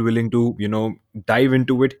 you're still willing to dive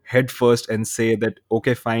into it head first and say that,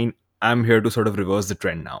 okay, fine, I'm here to sort of reverse the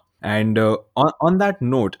trend now. And on that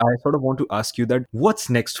note, I sort of want to ask you that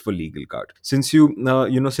what's next for Legal Card? Since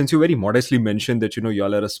since you very modestly mentioned that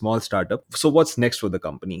y'all are a small startup, so what's next for the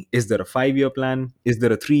company? Is there a 5-year plan? Is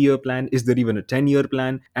there a 3-year plan? Is there even a 10-year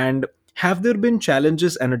plan? And have there been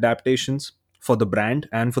challenges and adaptations for the brand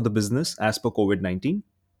and for the business as per COVID-19?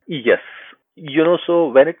 Yes. So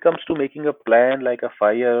when it comes to making a plan like a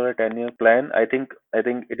 5 year or 10 year plan, I think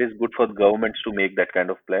it is good for the governments to make that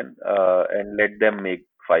kind of plan, and let them make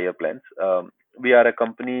 5 year plans. We are a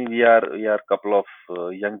company. We are a couple of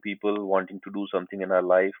young people wanting to do something in our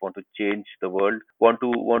life, want to change the world, want to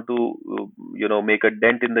make a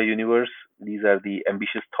dent in the universe. These are the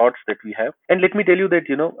ambitious thoughts that we have. And let me tell you that,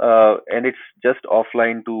 and it's just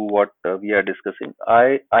offline to what we are discussing.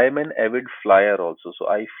 I am an avid flyer also, so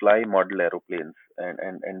I fly model aeroplanes,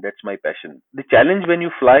 and that's my passion. The challenge when you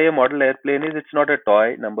fly a model airplane is it's not a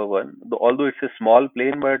toy, number one. Although it's a small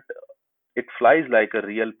plane, but it flies like a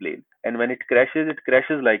real plane, and when it crashes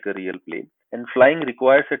like a real plane. And flying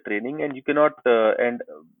requires a training, and you cannot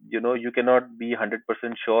be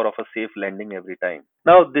 100% sure of a safe landing every time.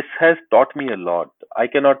 Now this has taught me a lot. I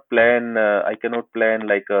cannot plan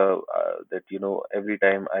like that, every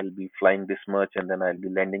time I'll be flying this much and then I'll be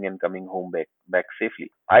landing and coming home back safely.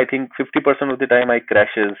 I think 50% of the time I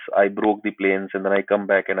crashes, I broke the planes, and then I come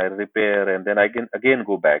back and I repair, and then I can again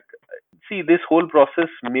go back. See, this whole process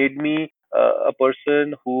made me a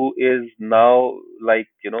person who is now, like,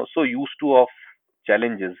 so used to of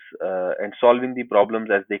challenges, and solving the problems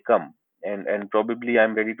as they come. And probably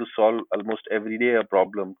I'm ready to solve almost every day a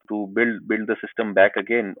problem to build the system back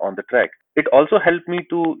again on the track. It also helped me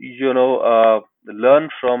to learn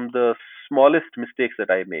from the smallest mistakes that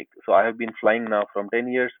I make. So I have been flying now from 10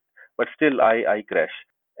 years, but still I crash.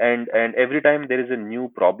 And every time there is a new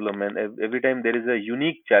problem, and every time there is a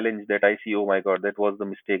unique challenge that I see, oh my god, that was the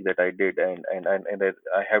mistake that I did, and I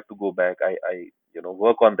have to go back. I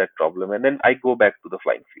work on that problem, and then I go back to the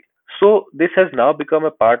flying field. So this has now become a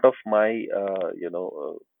part of my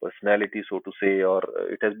personality, so to say, or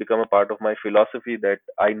it has become a part of my philosophy that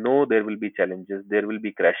I know there will be challenges, there will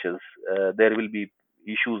be crashes, there will be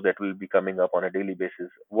issues that will be coming up on a daily basis.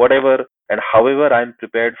 Whatever and however I'm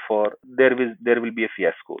prepared for, there will be a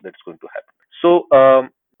fiasco that's going to happen. So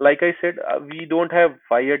like I said, we don't have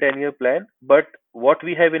 5 year 10 year plan, but what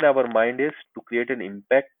we have in our mind is to create an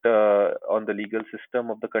impact on the legal system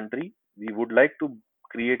of the country. We would like to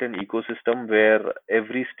create an ecosystem where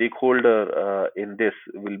every stakeholder in this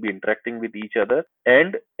will be interacting with each other,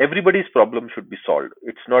 and everybody's problem should be solved.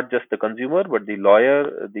 It's not just the consumer, but the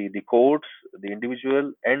lawyer, the courts, the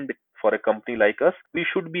individual, and for a company like us, we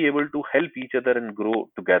should be able to help each other and grow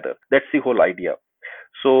together. That's the whole idea.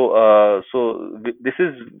 So, this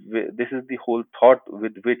is the whole thought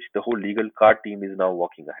with which the whole legal card team is now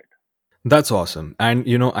walking ahead. That's awesome. And,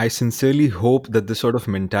 I sincerely hope that this sort of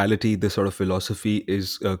mentality, this sort of philosophy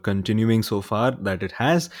is continuing so far that it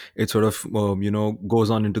has. It sort of,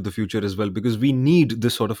 goes on into the future as well, because we need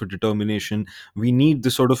this sort of a determination. We need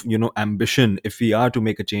this sort of, ambition if we are to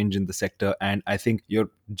make a change in the sector. And I think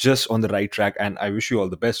you're just on the right track. And I wish you all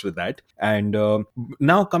the best with that. And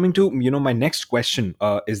now coming to, my next question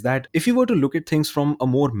is that if you were to look at things from a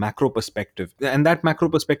more macro perspective, and that macro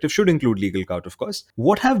perspective should include legal cart, of course,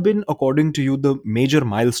 what have been, according to you, the major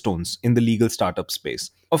milestones in the legal startup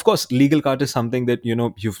space? Of course, legal cart is something that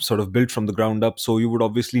you've sort of built from the ground up, so you would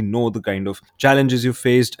obviously know the kind of challenges you've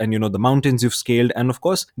faced, and the mountains you've scaled, and of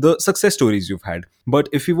course the success stories you've had. But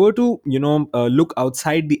if you were to look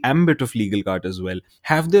outside the ambit of legal cart as well,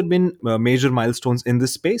 have there been major milestones in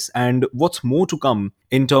this space, and what's more to come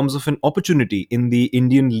in terms of an opportunity in the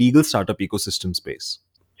Indian legal startup ecosystem space?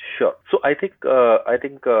 Sure. So I think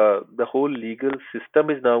the whole legal system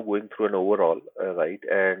is now going through an overhaul, right?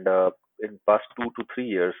 And in past 2 to 3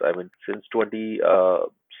 years, I mean, since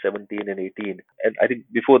 2017 and 18, and I think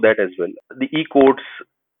before that as well, the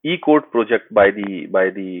e-court project by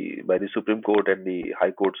the Supreme Court and the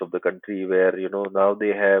high courts of the country, where now they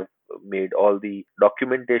have made all the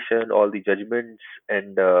documentation, all the judgments,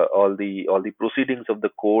 and all the proceedings of the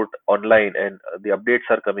court online, and the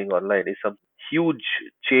updates are coming online, is some huge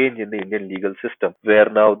change in the Indian legal system, where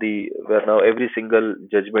now every single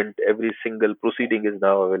judgment, every single proceeding is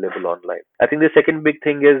now available online. I think the second big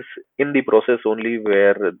thing is in the process only,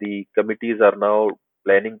 where the committees are now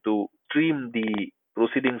planning to stream the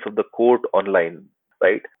proceedings of the court online,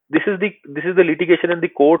 right? This is the litigation and the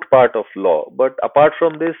court part of law. But apart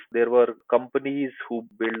from this, there were companies who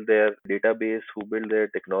build their database, who build their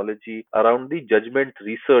technology around the judgment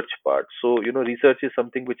research part. So research is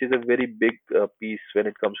something which is a very big piece when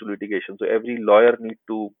it comes to litigation. So every lawyer need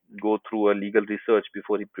to go through a legal research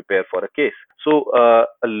before he prepare for a case. So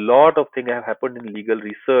a lot of things have happened in legal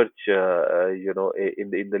research,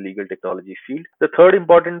 in the legal technology field. The third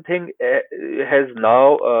important thing has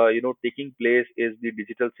now, taking place, is the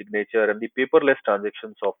digital signature and the paperless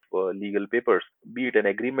transactions of legal papers, be it an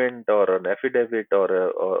agreement or an affidavit,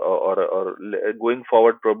 or going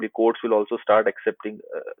forward, probably courts will also start accepting.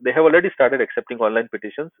 They have already started accepting online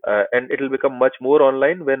petitions, and it will become much more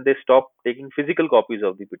online when they stop taking physical copies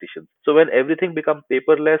of the petitions. So when everything becomes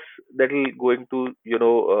paperless, that will going to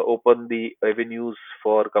open the avenues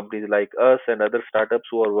for companies like us and other startups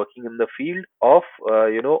who are working in the field of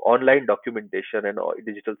online documentation and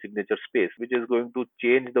digital signature space, which is going to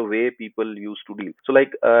change the way people used to deal. So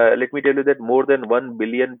like, let me tell you that more than 1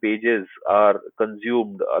 billion pages are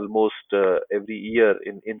consumed almost every year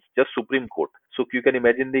in just Supreme Court. So you can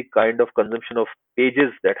imagine the kind of consumption of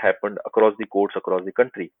pages that happened across the courts across the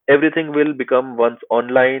country. Everything will become once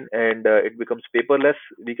online, and it becomes paperless.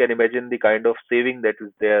 We can imagine the kind of saving that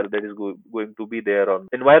is there, that is going to be there on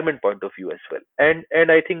environment point of view as well.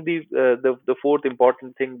 And I think the fourth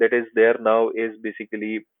important thing that is there now is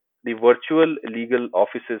basically the virtual legal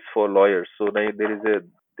offices for lawyers. So now there is a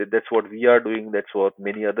that's what we are doing. That's what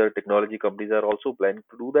many other technology companies are also planning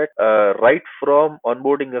to do. That right from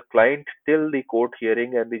onboarding a client till the court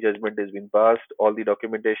hearing and the judgment has been passed, all the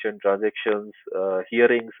documentation, transactions,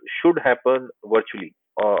 hearings should happen virtually,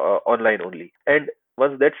 online only. And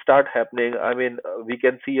once that start happening, I mean, we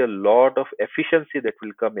can see a lot of efficiency that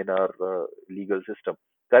will come in our legal system.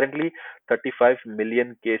 Currently, 35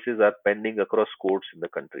 million cases are pending across courts in the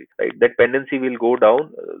country. Right, that pendency will go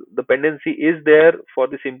down. The pendency is there for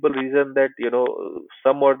the simple reason that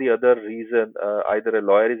some or the other reason, either a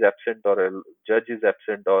lawyer is absent or a judge is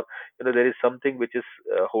absent, or there is something which is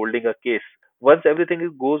holding a case. Once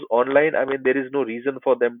everything goes online, I mean, there is no reason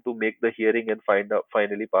for them to make the hearing and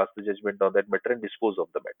finally pass the judgment on that matter and dispose of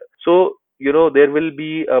the matter. So there will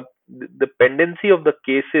be the pendency of the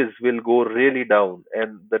cases will go really down,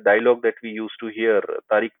 and the dialogue that we used to hear,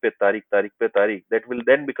 tarik pe tarik, tarik pe tarik, that will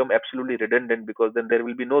then become absolutely redundant, because then there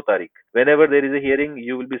will be no tarik. Whenever there is a hearing,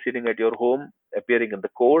 you will be sitting at your home, appearing in the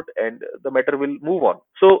court, and the matter will move on.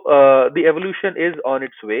 So the evolution is on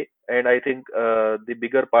its way, and I think the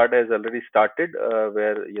bigger part has already started,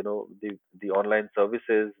 where the online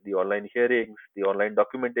services, the online hearings, the online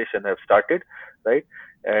documentation have started, right?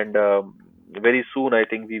 And very soon, I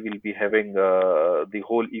think we will be having the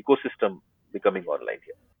whole ecosystem becoming online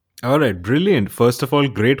here. All right, brilliant. First of all,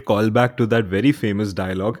 great callback to that very famous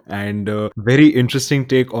dialogue, and very interesting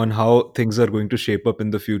take on how things are going to shape up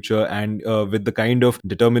in the future. And with the kind of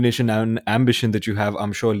determination and ambition that you have,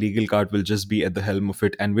 I'm sure Legal Cart will just be at the helm of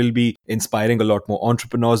it and will be inspiring a lot more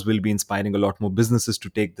entrepreneurs, will be inspiring a lot more businesses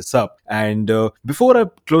to take this up. And before I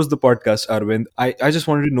close the podcast, Arvind, I just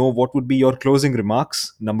wanted to know what would be your closing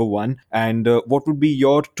remarks, number one, and what would be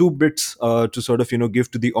your two bits to sort of,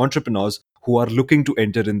 give to the entrepreneurs who are looking to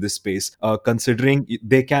enter in this space, considering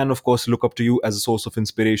they can, of course, look up to you as a source of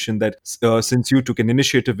inspiration. That since you took an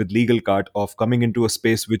initiative with Legal Cart of coming into a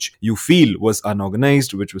space which you feel was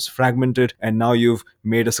unorganized, which was fragmented, and now you've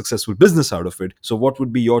made a successful business out of it. So, what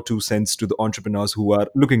would be your 2 cents to the entrepreneurs who are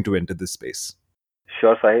looking to enter this space?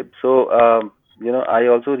 Sure, Sahib. So, I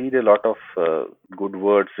also read a lot of good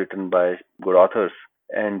words written by good authors,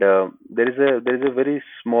 and there is a very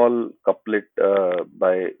small couplet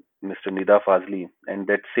by Mr. Nida Fazli, and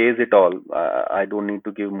that says it all. I don't need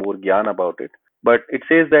to give more gyan about it, but it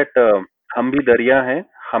says that हम भी दरिया हैं,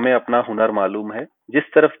 हमें अपना हुनर मालूम है,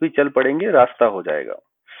 जिस तरफ भी चल पड़ेंगे रास्ता हो जाएगा.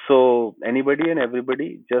 So anybody and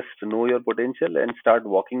everybody just know your potential and start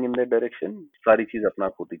walking in that direction. सारी चीज अपना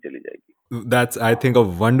आप होती चली जाएगी. That's, I think, a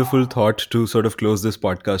wonderful thought to sort of close this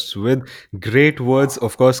podcast with. Great words,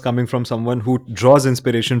 of course, coming from someone who draws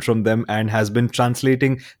inspiration from them and has been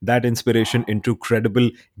translating that inspiration into credible,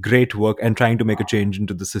 great work and trying to make a change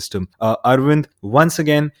into the system. Arvind, once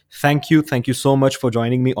again, thank you. Thank you so much for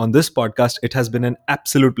joining me on this podcast. It has been an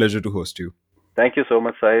absolute pleasure to host you. Thank you so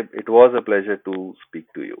much, Saib. It was a pleasure to speak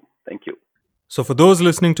to you. Thank you. So, for those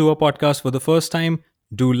listening to our podcast for the first time,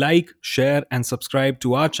 do like, share, and subscribe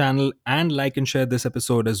to our channel, and like and share this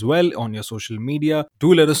episode as well on your social media.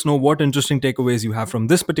 Do let us know what interesting takeaways you have from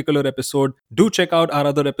this particular episode. Do check out our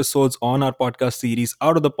other episodes on our podcast series,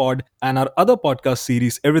 Out of the Pod, and our other podcast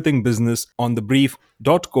series, Everything Business, on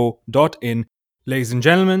thebrief.co.in. Ladies and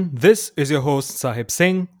gentlemen, this is your host, Sahib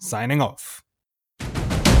Singh, signing off.